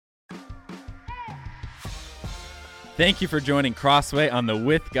Thank you for joining Crossway on the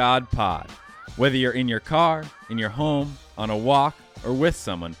With God pod. Whether you're in your car, in your home, on a walk, or with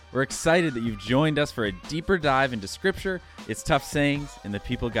someone, we're excited that you've joined us for a deeper dive into Scripture, its tough sayings, and the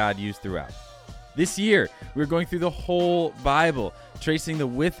people God used throughout. This year, we're going through the whole Bible, tracing the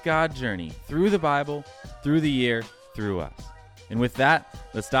With God journey through the Bible, through the year, through us. And with that,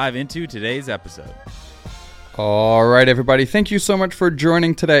 let's dive into today's episode. All right, everybody. Thank you so much for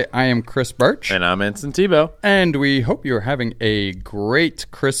joining today. I am Chris Birch. And I'm Anson Tebow. And we hope you're having a great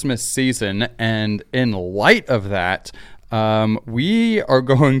Christmas season. And in light of that, we are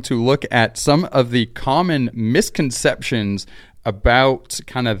going to look at some of the common misconceptions about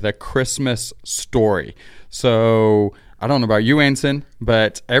kind of the Christmas story. So I don't know about you, Anson,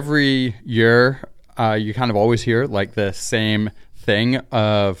 but every year you kind of always hear like the same thing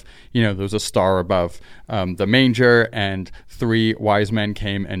of, there's a star above the manger and 3 wise men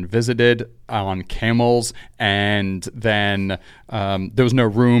came and visited on camels, and then there was no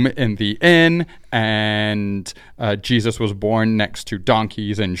room in the inn, and Jesus was born next to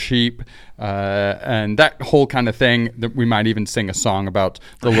donkeys and sheep, and that whole kind of thing. That we might even sing a song about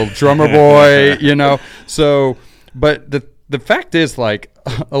the little drummer boy, So, but the fact is, like,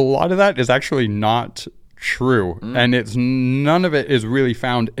 a lot of that is actually not true, and none of it is really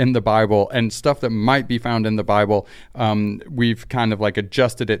found in the Bible, and stuff that might be found in the Bible, we've kind of like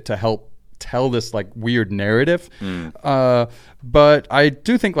adjusted it to help tell this like weird narrative. But I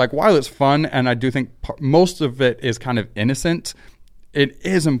do think, like, while it's fun, and I do think most of it is kind of innocent, it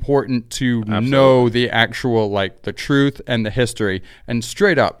is important to know the actual, like, the truth and the history. And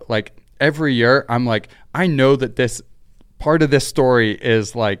straight up, like, every year I'm like, I know that this part of this story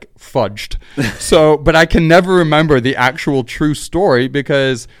is like fudged. But I can never remember the actual true story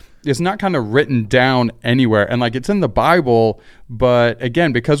because it's not kind of written down anywhere. And like, it's in the Bible, but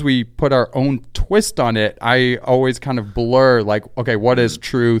again, because we put our own twist on it, I always kind of blur, like, okay, what is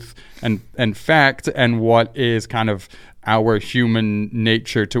truth and fact, and what is kind of our human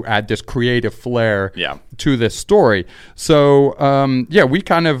nature to add this creative flair to this story. So we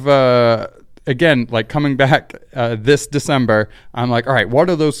kind of again, like, coming back this December, I'm like, all right, what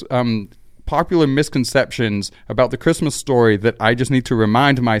are those popular misconceptions about the Christmas story that I just need to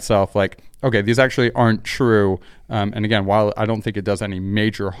remind myself, like, okay, these actually aren't true. And again, while I don't think it does any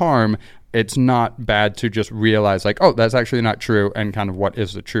major harm, it's not bad to just realize, like, oh, that's actually not true, and kind of what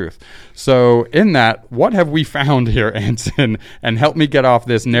is the truth. So in that, what have we found here, Anson? And help me get off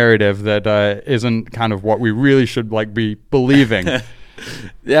this narrative that isn't kind of what we really should, like, be believing.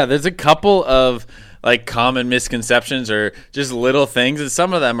 Yeah, there's a couple of like common misconceptions or just little things, and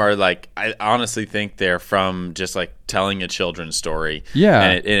some of them are like, I honestly think they're from just like telling a children's story. Yeah,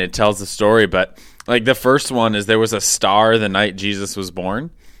 and it tells the story. But like, the first one is there was a star the night Jesus was born.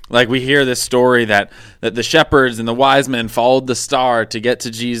 Like, we hear this story that the shepherds and the wise men followed the star to get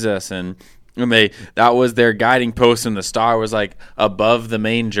to Jesus, and that was their guiding post, and the star was like above the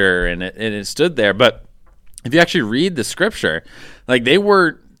manger, and it stood there. But if you actually read the scripture, like, they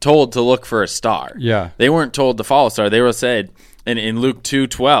were told to look for a star. Yeah. They weren't told to follow a star. They were said in Luke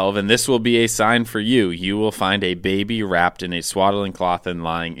 2:12, and this will be a sign for you. You will find a baby wrapped in a swaddling cloth and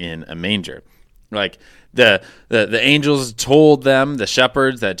lying in a manger. Like, the angels told them, the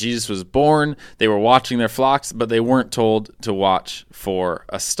shepherds, that Jesus was born. They were watching their flocks, but they weren't told to watch for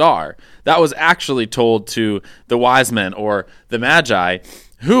a star. That was actually told to the wise men, or the magi,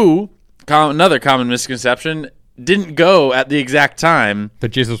 who, another common misconception, didn't go at the exact time that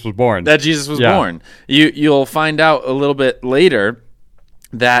Jesus was born. Born. You'll find out a little bit later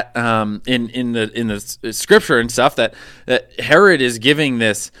that in the scripture and stuff that Herod is giving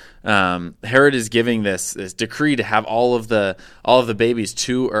this this decree to have all of the babies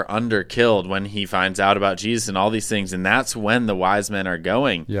 2 or under killed when he finds out about Jesus and all these things, and that's when the wise men are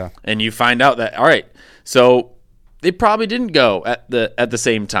going. Yeah, and you find out that, all right, so they probably didn't go at the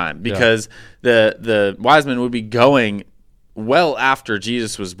same time, because the wise men would be going well after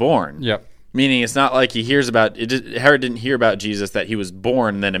Jesus was born. Yep. Meaning, it's not like he hears about it. Herod didn't hear about Jesus that he was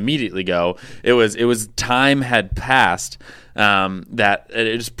born and then immediately go. It was time had passed, that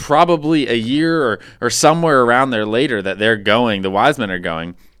it was probably a year or somewhere around there later that they're going. The wise men are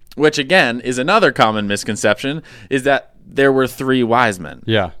going, which again is another common misconception, is that there were 3 wise men.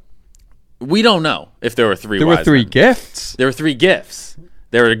 Yeah. We don't know if there were 3 wise men. There were 3 gifts. There were 3 gifts.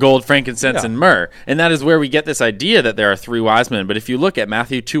 There were gold, frankincense, and myrrh. And that is where we get this idea that there are 3 wise men. But if you look at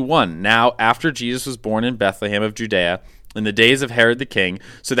Matthew 2:1, now after Jesus was born in Bethlehem of Judea, in the days of Herod the king.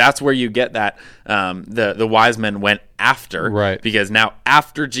 So that's where you get that the wise men went after, right? Because now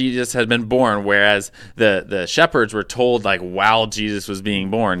after Jesus had been born, whereas the shepherds were told like while Jesus was being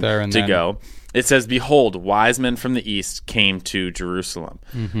born to go. It says, "Behold, wise men from the east came to Jerusalem."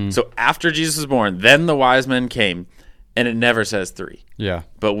 Mm-hmm. So after Jesus was born, then the wise men came, and it never says 3. Yeah.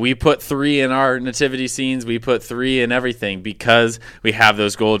 But we put 3 in our nativity scenes. We put 3 in everything because we have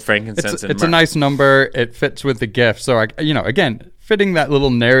those gold, frankincense, and myrrh. It's a nice number. It fits with the gift. So, again, fitting that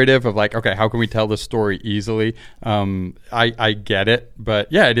little narrative of like, okay, how can we tell this story easily? I get it.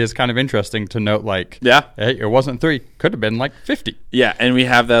 But yeah, it is kind of interesting to note like, hey, it wasn't 3. Could have been like 50. Yeah, and we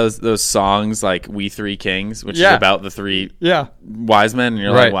have those songs like We Three Kings, which is about the 3 wise men. And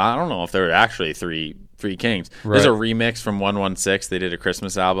you're like, well, I don't know if there were actually three kings. There's a remix from 116. They did a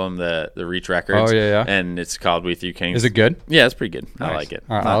Christmas album, the Reach Records. Oh, yeah. And it's called We Three Kings. Is it good? Yeah, it's pretty good. Nice. I like it.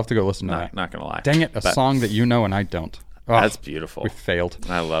 All right, I'll have to go listen to that. Not going to lie. Dang it, a song that you know and I don't. Oh, that's beautiful. We failed.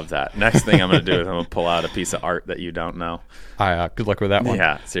 I love that. Next thing I'm going to do is I'm going to pull out a piece of art that you don't know. Good luck with that one.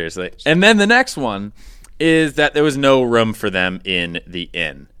 Yeah, seriously. And then the next one is that there was no room for them in the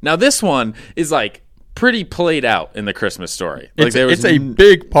inn. Now, this one is like pretty played out in the Christmas story. Like it's a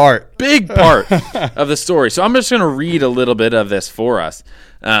big part of the story. So I'm just going to read a little bit of this for us.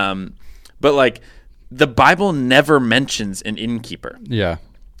 But like the Bible never mentions an innkeeper. Yeah.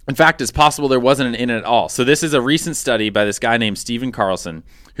 In fact, it's possible there wasn't an inn at all. So this is a recent study by this guy named Stephen Carlson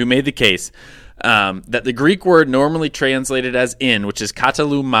who made the case that the Greek word normally translated as inn, which is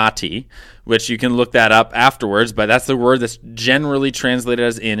katalumati, which you can look that up afterwards, but that's the word that's generally translated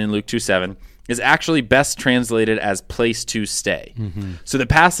as inn in Luke 2:7, is actually best translated as place to stay. Mm-hmm. So the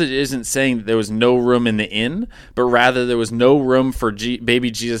passage isn't saying that there was no room in the inn, but rather there was no room for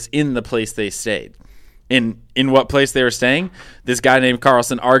baby Jesus in the place they stayed. In what place they were staying, this guy named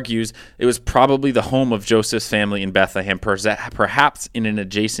Carlson argues it was probably the home of Joseph's family in Bethlehem, perhaps in an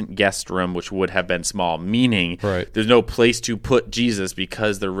adjacent guest room, which would have been small, meaning there's no place to put Jesus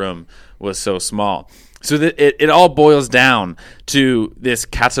because the room was so small. So it all boils down to this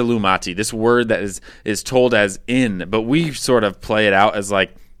katalumati, this word that is told as inn, but we sort of play it out as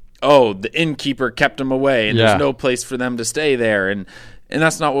like, oh, the innkeeper kept them away, and there's no place for them to stay there, and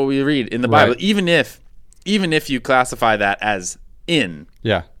that's not what we read in the Bible. Even if you classify that as inn,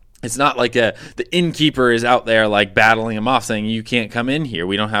 it's not like the innkeeper is out there like battling him off, saying you can't come in here.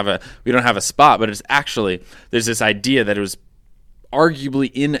 We don't have a spot, but it's actually there's this idea that it was arguably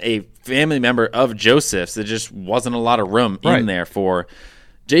in a family member of Joseph's. There just wasn't a lot of room in there for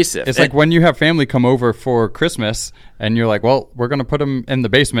Joseph. It's like when you have family come over for Christmas and you're like, well, we're going to put them in the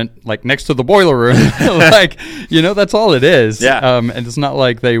basement, like next to the boiler room. Like, that's all it is. Yeah. And it's not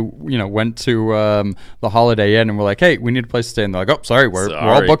like they, went to the Holiday Inn and were like, hey, we need a place to stay. And they're like, oh, sorry, we're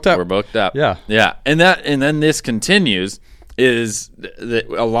all booked up. We're booked up. Yeah. Yeah. And then this continues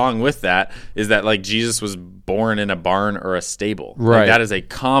along with that is that like Jesus was born in a barn or a stable. Right. Like, that is a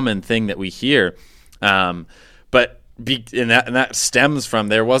common thing that we hear. But that stems from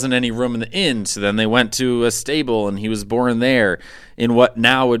there wasn't any room in the inn, so then they went to a stable and he was born there in what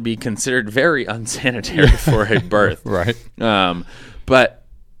now would be considered very unsanitary for a birth. Right. But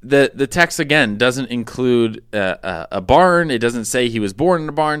the text again doesn't include a barn. It doesn't say he was born in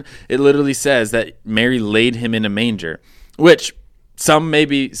a barn. It literally says that Mary laid him in a manger, which some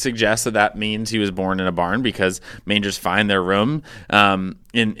maybe suggest that means he was born in a barn because mangers find their room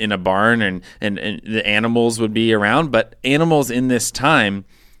in a barn and the animals would be around. But animals in this time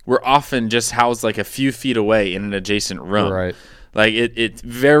were often just housed like a few feet away in an adjacent room. Right. Like it's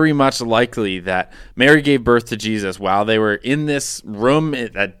very much likely that Mary gave birth to Jesus while they were in this room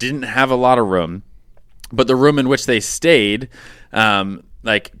that didn't have a lot of room, but the room in which they stayed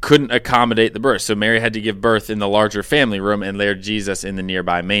couldn't accommodate the birth. So Mary had to give birth in the larger family room and laid Jesus in the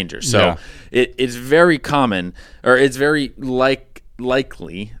nearby manger. So it's very common, or it's very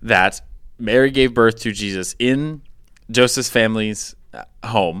likely that Mary gave birth to Jesus in Joseph's family's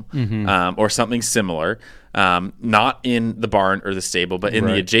home, or something similar, not in the barn or the stable, but in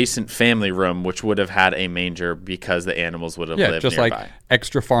the adjacent family room, which would have had a manger because the animals would have lived just nearby. Like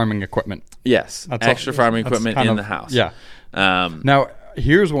extra farming equipment. Yes, extra farming equipment in the house. Yeah. Now,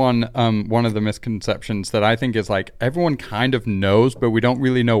 here's one of the misconceptions that I think is like everyone kind of knows, but we don't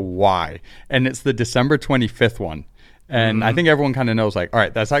really know why. And it's the December 25th one. And I think everyone kind of knows, like, all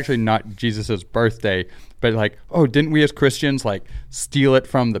right, that's actually not Jesus's birthday, but like, oh, didn't we as Christians like steal it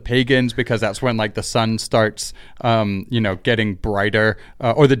from the pagans because that's when like the sun starts, getting brighter,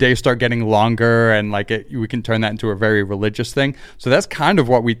 or the days start getting longer, and like we can turn that into a very religious thing. So that's kind of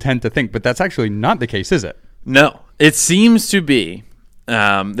what we tend to think, but that's actually not the case, is it? No, it seems to be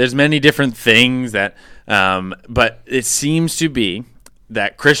there's many different things that, but it seems to be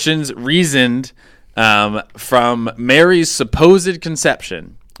that Christians reasoned from Mary's supposed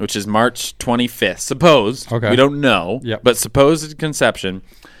conception, which is March 25th. Supposed. Okay. We don't know, but supposed conception.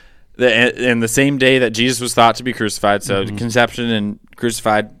 In the same day that Jesus was thought to be crucified, so conception and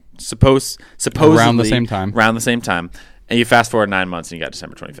crucified supposedly around the same time. And you fast forward 9 months and you got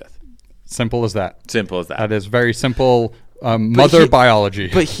December 25th. Simple as that. That is very simple mother biology.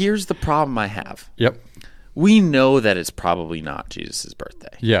 But here's the problem I have. Yep. We know that it's probably not Jesus'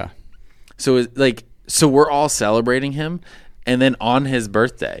 birthday. Yeah. So we're all celebrating him, and then on his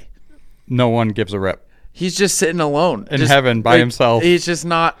birthday, no one gives a rip. He's just sitting alone in heaven by himself. He's just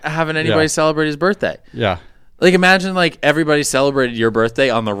not having anybody celebrate his birthday. Yeah. Like, imagine everybody celebrated your birthday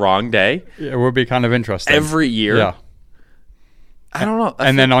on the wrong day. It would be kind of interesting. Every year. Yeah. I don't know.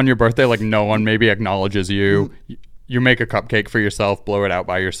 And then on your birthday, no one maybe acknowledges you. You make a cupcake for yourself, blow it out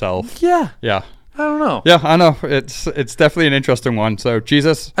by yourself. Yeah. Yeah. I don't know. Yeah, I know. It's definitely an interesting one. So,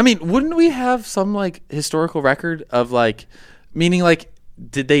 Jesus. I mean, wouldn't we have some, historical record of, meaning,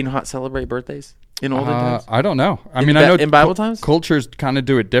 did they not celebrate birthdays in olden times? I don't know. I know in Bible times? Cultures kind of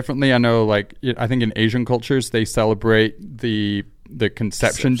do it differently. I know, I think in Asian cultures, they celebrate the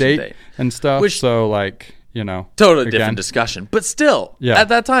conception date and stuff. Which, totally different discussion. But still, at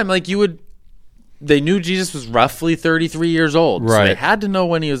that time, they knew Jesus was roughly 33 years old. Right. So they had to know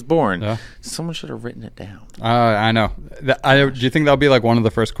when he was born. Yeah. Someone should have written it down. I know. Do you think that'll be one of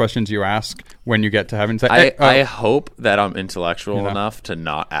the first questions you ask when you get to heaven? I hope that I'm intellectual enough to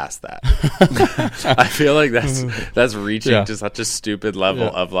not ask that. I feel like that's reaching to such a stupid level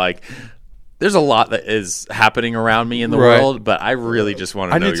of there's a lot that is happening around me in the world, but I really just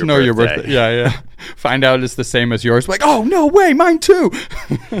want to know your birthday. Yeah. Find out it's the same as yours. Oh, no way, mine too.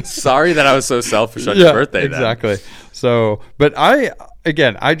 Sorry that I was so selfish on your birthday. Exactly. So, but I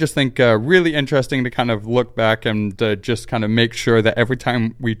just think really interesting to kind of look back and just kind of make sure that every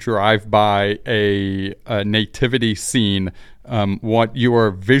time we drive by a nativity scene, what you are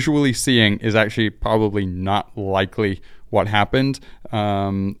visually seeing is actually probably not likely what happened.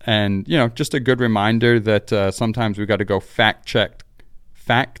 And, just a good reminder that sometimes we've got to go fact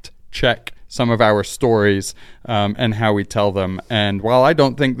check some of our stories and how we tell them. And while I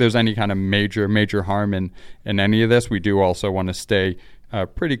don't think there's any kind of major harm in any of this, we do also want to stay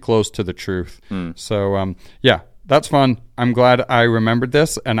pretty close to the truth. So, that's fun. I'm glad I remembered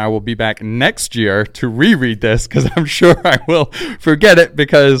this, and I will be back next year to reread this because I'm sure I will forget it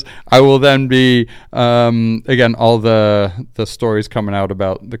because I will then be, again, all the stories coming out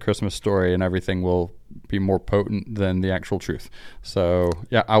about the Christmas story and everything will be more potent than the actual truth. So,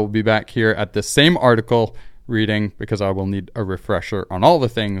 I will be back here at the same article reading because I will need a refresher on all the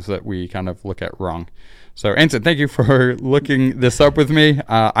things that we kind of look at wrong. So, Anson, thank you for looking this up with me.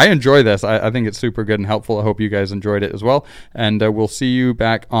 I enjoy this. I think it's super good and helpful. I hope you guys enjoyed it as well. And we'll see you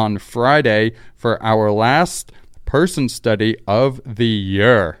back on Friday for our last person study of the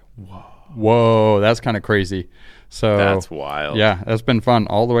year. Whoa, that's kind of crazy. So that's wild. Yeah, that's been fun.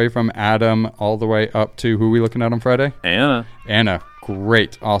 All the way from Adam, all the way up to who are we looking at on Friday? Anna.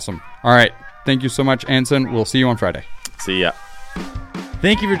 Great. Awesome. All right. Thank you so much, Anson. We'll see you on Friday. See ya.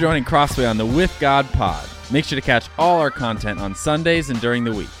 Thank you for joining Crossway on the With God Pod. Make sure to catch all our content on Sundays and during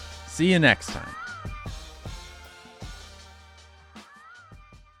the week. See you next time.